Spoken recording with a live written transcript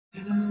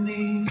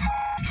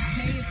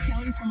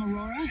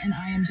and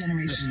I am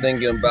Generation. Just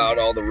thinking about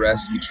all the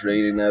rescue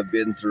training I've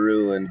been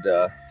through and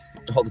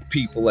all the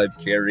people I've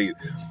carried.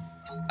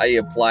 I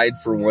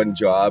applied for one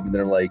job and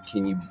they're like,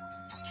 can you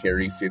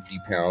carry 50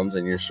 pounds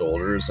on your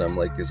shoulders? I'm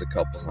like, is a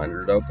couple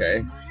hundred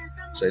okay?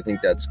 So I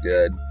think that's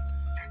good.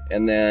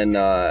 And then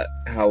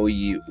how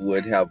we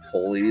would have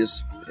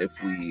pulleys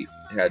if we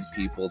had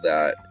people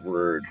that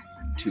were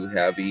too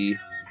heavy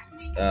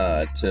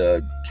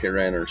to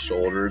carry on our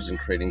shoulders, and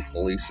creating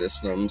pulley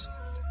systems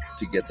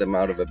to get them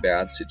out of a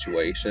bad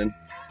situation.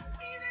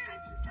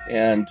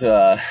 And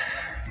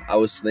I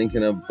was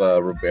thinking of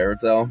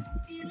Roberto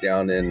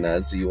down in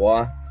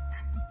Ziwa,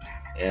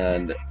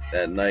 and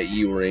that night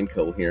you were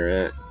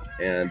incoherent,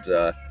 and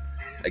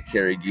I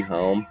carried you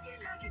home,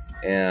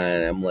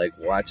 and I'm like,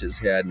 watch his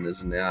head and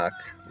his neck,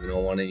 we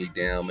don't want any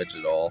damage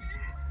at all.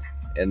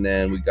 And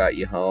then we got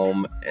you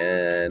home,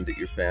 and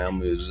your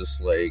family was just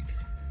like,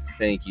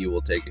 thank you,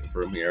 we'll take it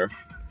from here.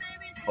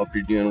 Hope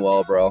you're doing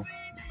well, bro.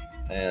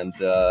 And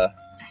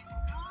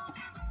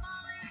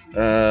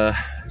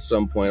at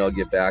some point I'll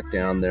get back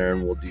down there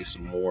and we'll do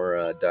some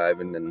more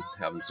diving and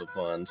having some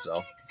fun.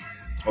 So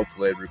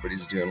hopefully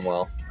everybody's doing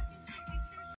well.